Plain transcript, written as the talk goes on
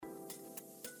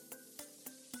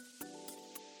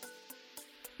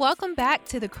Welcome back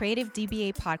to the Creative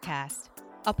DBA Podcast,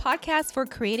 a podcast for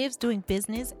creatives doing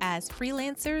business as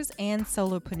freelancers and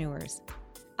solopreneurs.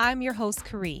 I'm your host,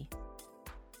 Kari.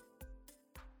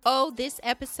 Oh, this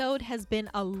episode has been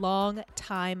a long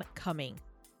time coming.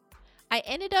 I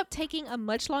ended up taking a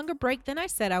much longer break than I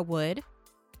said I would.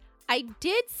 I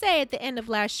did say at the end of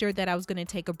last year that I was going to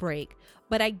take a break,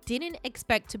 but I didn't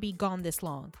expect to be gone this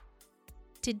long.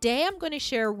 Today, I'm going to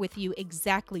share with you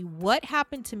exactly what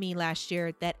happened to me last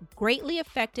year that greatly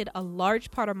affected a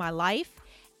large part of my life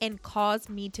and caused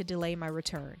me to delay my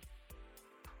return.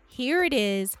 Here it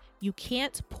is. You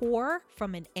can't pour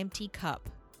from an empty cup.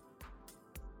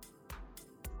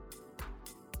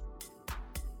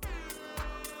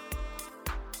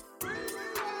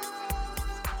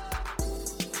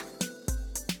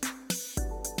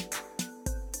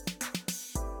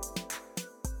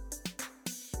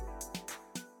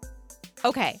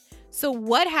 Okay, so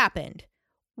what happened?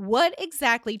 What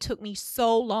exactly took me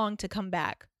so long to come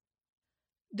back?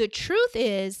 The truth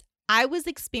is, I was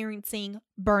experiencing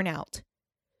burnout.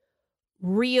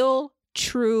 Real,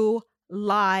 true,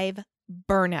 live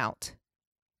burnout.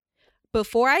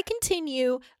 Before I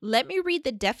continue, let me read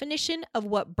the definition of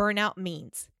what burnout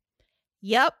means.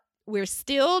 Yep, we're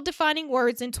still defining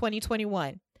words in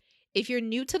 2021. If you're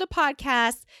new to the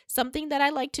podcast, something that I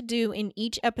like to do in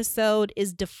each episode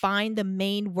is define the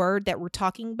main word that we're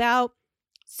talking about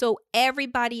so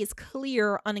everybody is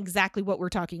clear on exactly what we're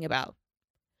talking about.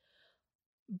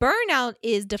 Burnout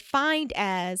is defined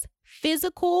as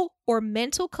physical or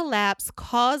mental collapse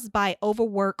caused by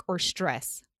overwork or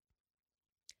stress.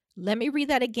 Let me read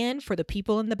that again for the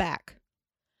people in the back.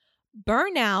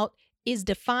 Burnout is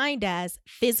defined as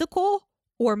physical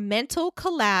or mental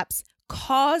collapse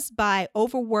caused by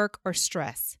overwork or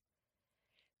stress.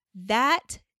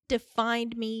 That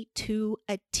defined me to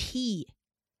a T.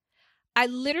 I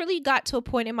literally got to a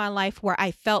point in my life where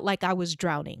I felt like I was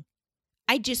drowning.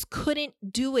 I just couldn't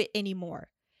do it anymore.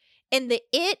 And the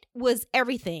it was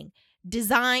everything.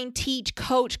 Design, teach,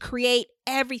 coach, create,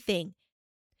 everything.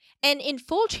 And in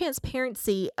full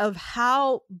transparency of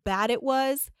how bad it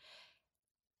was,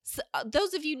 so,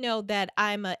 those of you know that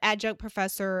I'm an adjunct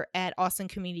professor at Austin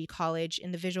Community College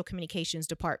in the visual communications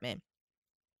department.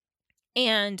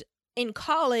 And in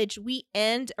college, we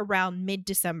end around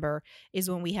mid-December is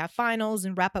when we have finals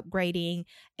and wrap up grading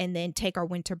and then take our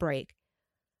winter break.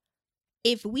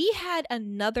 If we had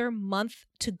another month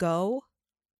to go,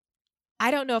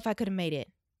 I don't know if I could have made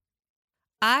it.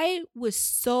 I was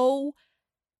so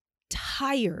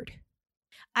tired.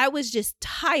 I was just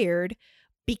tired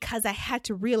because I had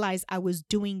to realize I was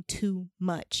doing too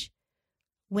much.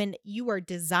 When you are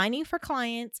designing for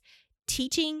clients,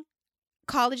 teaching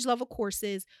college level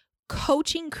courses,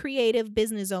 coaching creative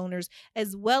business owners,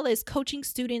 as well as coaching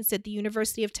students at the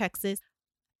University of Texas,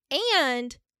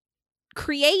 and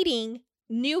creating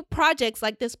new projects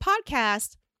like this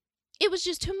podcast, it was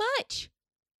just too much.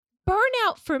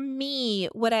 Burnout for me,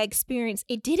 what I experienced,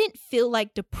 it didn't feel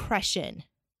like depression.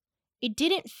 It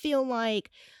didn't feel like,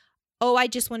 oh, I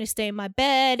just want to stay in my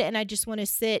bed and I just want to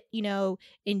sit,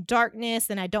 in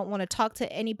darkness and I don't want to talk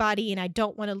to anybody and I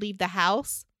don't want to leave the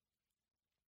house.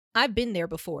 I've been there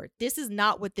before. This is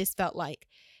not what this felt like.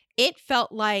 It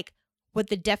felt like what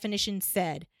the definition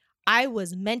said. I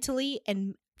was mentally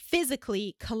and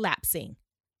physically collapsing.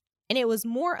 And it was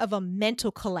more of a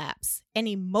mental collapse, an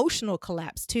emotional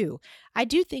collapse too. I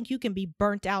do think you can be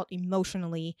burnt out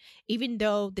emotionally, even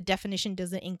though the definition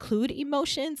doesn't include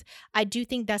emotions. I do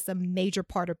think that's a major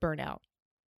part of burnout.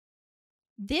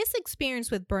 This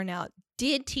experience with burnout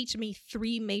did teach me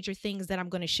three major things that I'm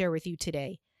going to share with you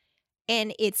today.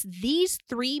 And it's these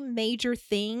three major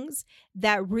things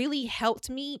that really helped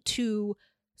me to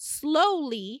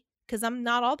slowly, because I'm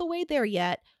not all the way there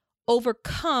yet,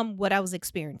 overcome what I was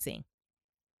experiencing.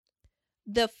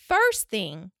 The first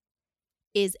thing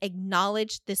is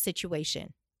acknowledge the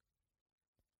situation.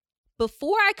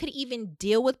 Before I could even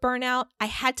deal with burnout, I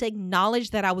had to acknowledge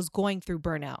that I was going through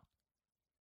burnout.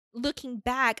 Looking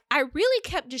back, I really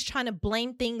kept just trying to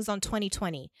blame things on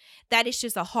 2020. That it's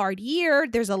just a hard year.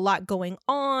 There's a lot going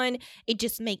on. It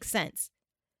just makes sense.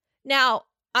 Now,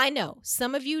 I know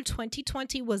some of you,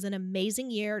 2020 was an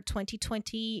amazing year.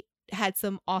 2020 had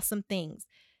some awesome things.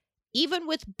 Even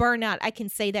with burnout, I can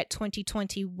say that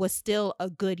 2020 was still a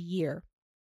good year.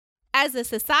 As a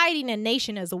society and a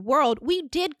nation, as a world, we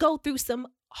did go through some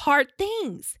hard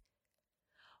things.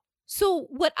 So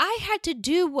what I had to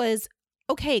do was,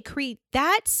 okay, Kari,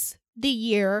 that's the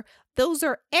year. Those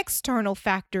are external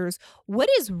factors. What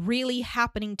is really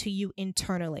happening to you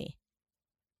internally?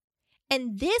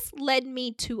 And this led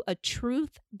me to a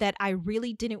truth that I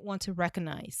really didn't want to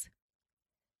recognize.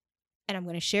 And I'm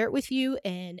going to share it with you.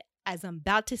 And as I'm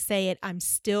about to say it, I'm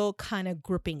still kind of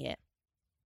gripping it.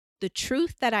 The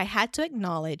truth that I had to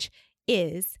acknowledge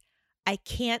is I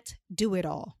can't do it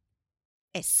all,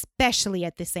 especially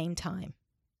at the same time.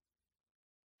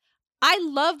 I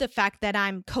love the fact that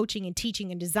I'm coaching and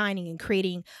teaching and designing and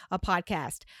creating a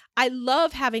podcast. I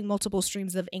love having multiple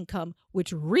streams of income,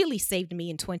 which really saved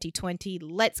me in 2020.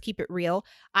 Let's keep it real.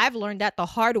 I've learned that the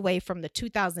hard way from the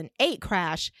 2008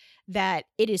 crash that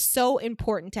it is so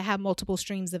important to have multiple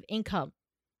streams of income.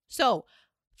 So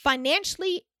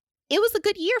financially, it was a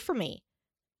good year for me.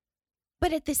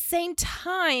 But at the same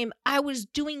time, I was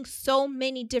doing so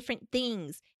many different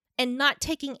things and not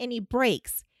taking any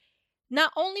breaks.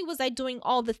 Not only was I doing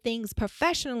all the things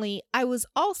professionally, I was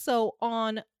also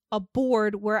on a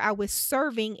board where I was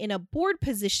serving in a board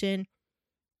position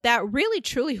that really,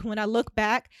 truly, when I look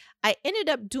back, I ended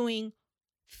up doing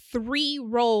 3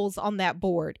 roles on that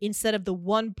board instead of the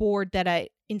one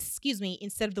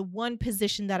instead of the one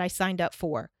position that I signed up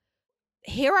for.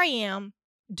 Here I am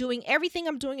doing everything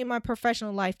I'm doing in my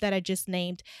professional life that I just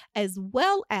named, as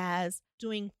well as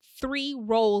doing 3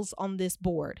 roles on this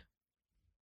board.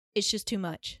 It's just too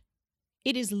much.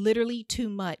 It is literally too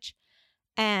much.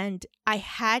 And I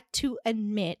had to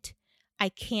admit I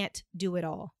can't do it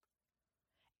all.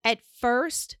 At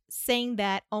first, saying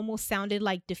that almost sounded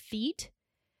like defeat.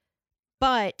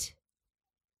 But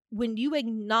when you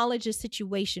acknowledge a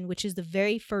situation, which is the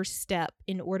very first step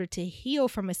in order to heal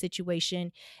from a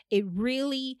situation, it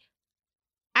really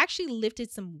actually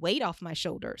lifted some weight off my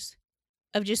shoulders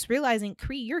of just realizing,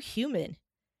 Cree, you're human.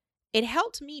 It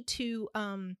helped me to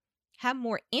have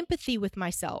more empathy with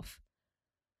myself.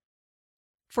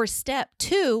 For step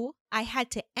 2, I had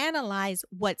to analyze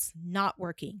what's not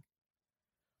working.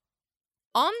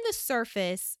 On the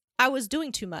surface, I was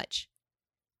doing too much.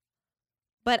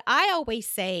 But I always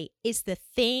say it's the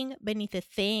thing beneath the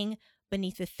thing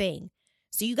beneath the thing.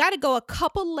 So you got to go a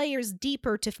couple layers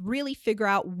deeper to really figure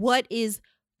out what is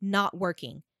not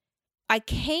working. I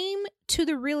came to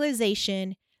the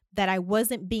realization that I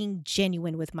wasn't being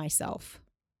genuine with myself.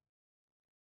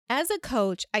 As a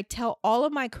coach, I tell all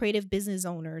of my creative business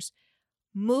owners,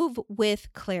 move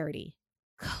with clarity.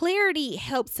 Clarity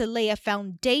helps to lay a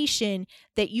foundation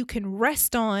that you can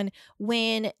rest on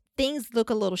when things look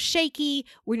a little shaky,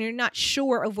 when you're not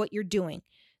sure of what you're doing.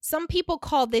 Some people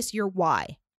call this your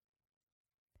why.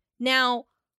 Now,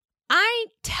 I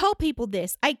tell people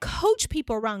this, I coach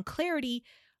people around clarity,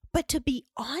 but to be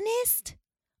honest,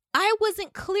 I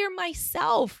wasn't clear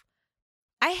myself.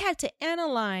 I had to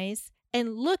analyze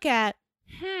and look at,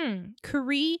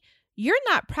 Cree, you're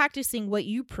not practicing what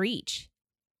you preach.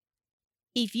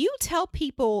 If you tell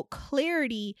people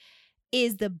clarity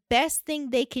is the best thing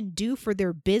they can do for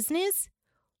their business,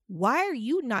 why are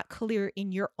you not clear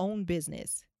in your own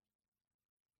business?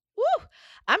 Woo!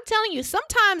 I'm telling you,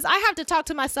 sometimes I have to talk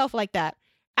to myself like that.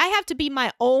 I have to be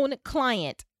my own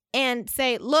client and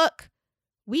say, look,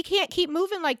 we can't keep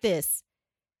moving like this.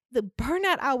 The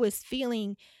burnout I was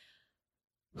feeling,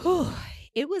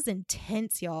 it was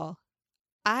intense, y'all.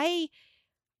 I've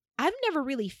never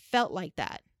really felt like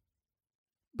that.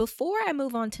 Before I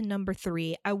move on to number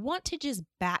 3, I want to just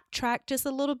backtrack just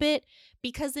a little bit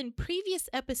because in previous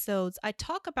episodes, I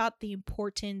talk about the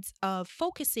importance of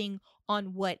focusing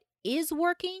on what is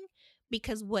working,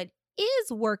 because what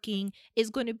is working is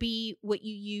going to be what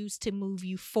you use to move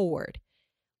you forward.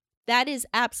 That is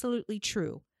absolutely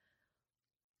true.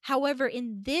 However,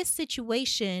 in this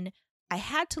situation, I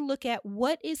had to look at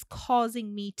what is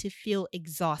causing me to feel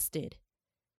exhausted.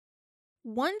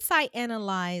 Once I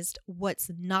analyzed what's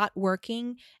not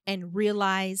working and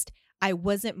realized I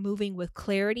wasn't moving with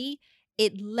clarity,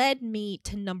 it led me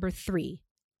to number 3,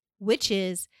 which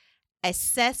is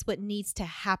assess what needs to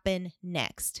happen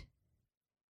next.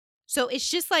 So it's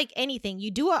just like anything. You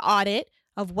do an audit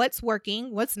of what's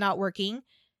working, what's not working,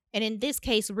 and in this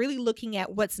case, really looking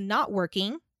at what's not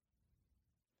working.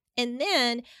 And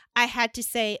then I had to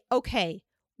say, okay,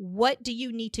 what do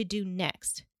you need to do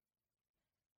next?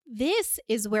 This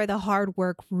is where the hard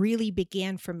work really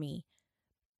began for me.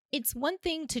 It's one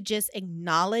thing to just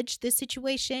acknowledge the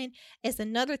situation. It's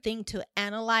another thing to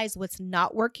analyze what's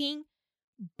not working.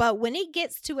 But when it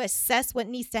gets to assess what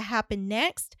needs to happen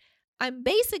next, I'm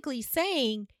basically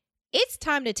saying it's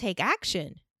time to take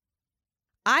action.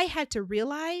 I had to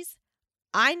realize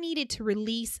I needed to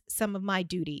release some of my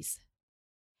duties.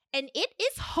 And it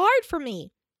is hard for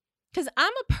me because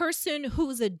I'm a person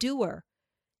who's a doer.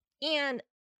 And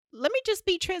let me just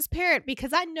be transparent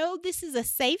because I know this is a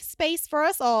safe space for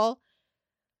us all.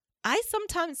 I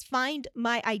sometimes find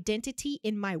my identity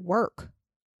in my work.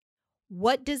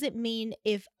 What does it mean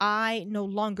if I no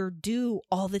longer do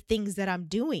all the things that I'm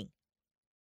doing?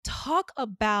 Talk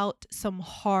about some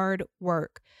hard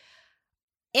work.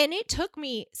 And it took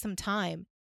me some time.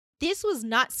 This was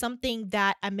not something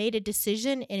that I made a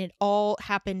decision and it all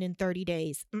happened in 30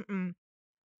 days.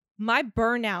 My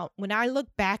burnout, when I look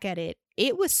back at it,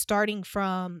 it was starting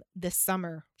from the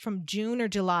summer, from June or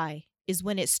July is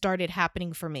when it started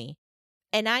happening for me.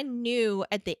 And I knew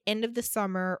at the end of the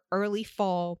summer, early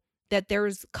fall, that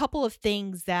there's a couple of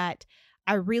things that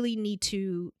I really need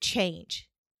to change,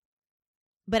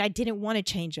 but I didn't want to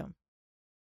change them.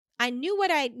 I knew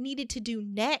what I needed to do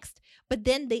next, but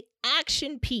then the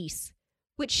action piece,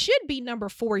 which should be number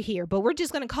 4 here, but we're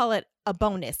just going to call it a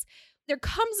bonus. There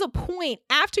comes a point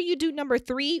after you do number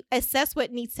 3, assess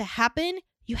what needs to happen.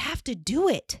 You have to do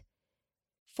it.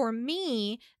 For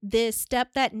me, the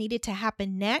step that needed to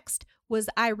happen next was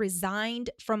I resigned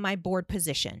from my board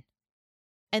position.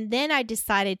 And then I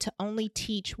decided to only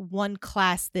teach one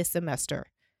class this semester.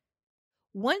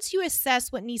 Once you assess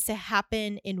what needs to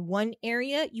happen in one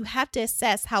area, you have to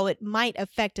assess how it might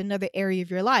affect another area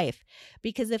of your life.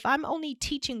 Because if I'm only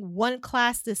teaching one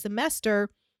class this semester,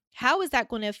 how is that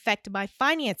going to affect my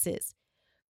finances?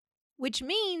 Which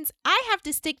means I have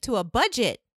to stick to a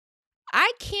budget.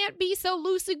 I can't be so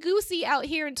loosey-goosey out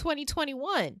here in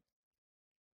 2021.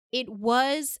 It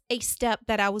was a step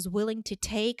that I was willing to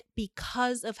take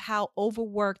because of how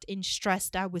overworked and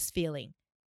stressed I was feeling.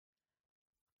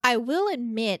 I will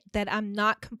admit that I'm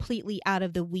not completely out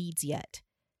of the weeds yet.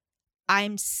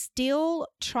 I'm still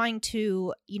trying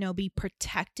to, be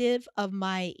protective of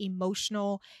my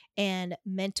emotional and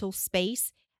mental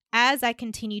space as I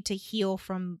continue to heal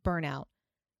from burnout.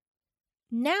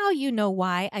 Now you know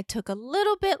why I took a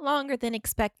little bit longer than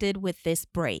expected with this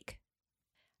break.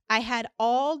 I had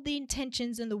all the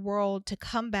intentions in the world to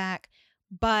come back,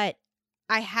 but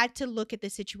I had to look at the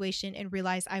situation and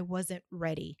realize I wasn't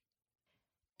ready.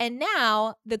 And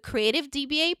now the Creative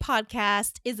DBA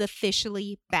podcast is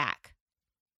officially back.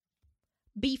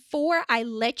 Before I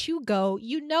let you go,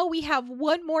 we have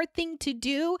one more thing to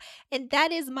do, and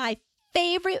that is my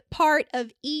favorite part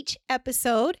of each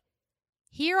episode.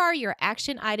 Here are your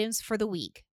action items for the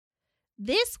week.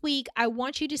 This week, I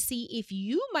want you to see if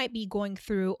you might be going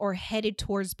through or headed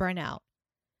towards burnout.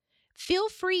 Feel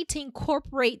free to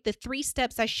incorporate the 3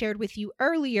 steps I shared with you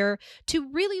earlier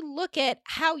to really look at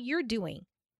how you're doing.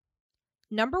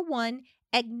 Number 1,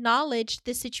 acknowledge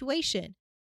the situation.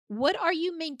 What are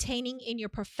you maintaining in your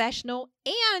professional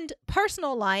and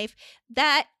personal life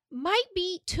that might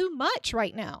be too much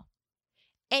right now?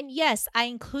 And yes, I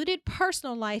included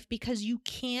personal life because you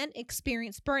can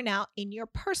experience burnout in your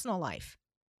personal life.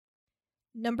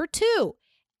 Number 2,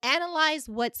 analyze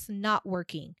what's not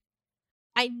working.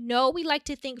 I know we like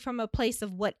to think from a place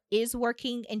of what is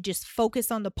working and just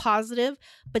focus on the positive,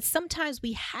 but sometimes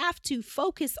we have to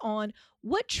focus on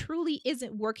what truly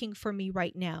isn't working for me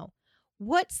right now.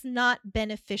 What's not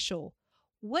beneficial?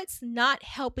 What's not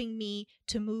helping me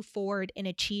to move forward and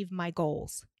achieve my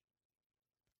goals?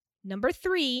 Number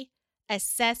 3,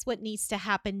 assess what needs to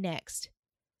happen next.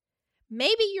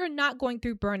 Maybe you're not going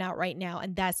through burnout right now,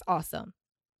 and that's awesome.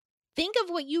 Think of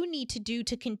what you need to do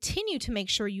to continue to make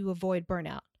sure you avoid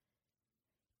burnout.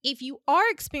 If you are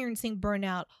experiencing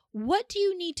burnout, what do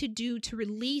you need to do to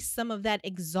release some of that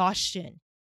exhaustion?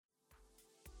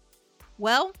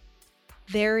 Well,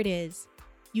 there it is.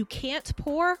 You can't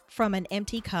pour from an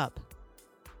empty cup.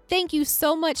 Thank you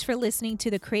so much for listening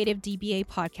to the Creative DBA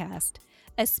podcast,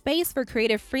 a space for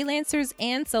creative freelancers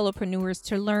and solopreneurs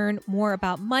to learn more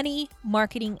about money,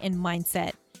 marketing, and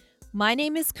mindset. My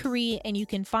name is Karee, and you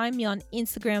can find me on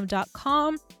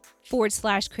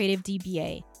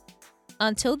Instagram.com/creativedba.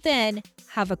 Until then,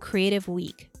 have a creative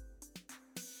week.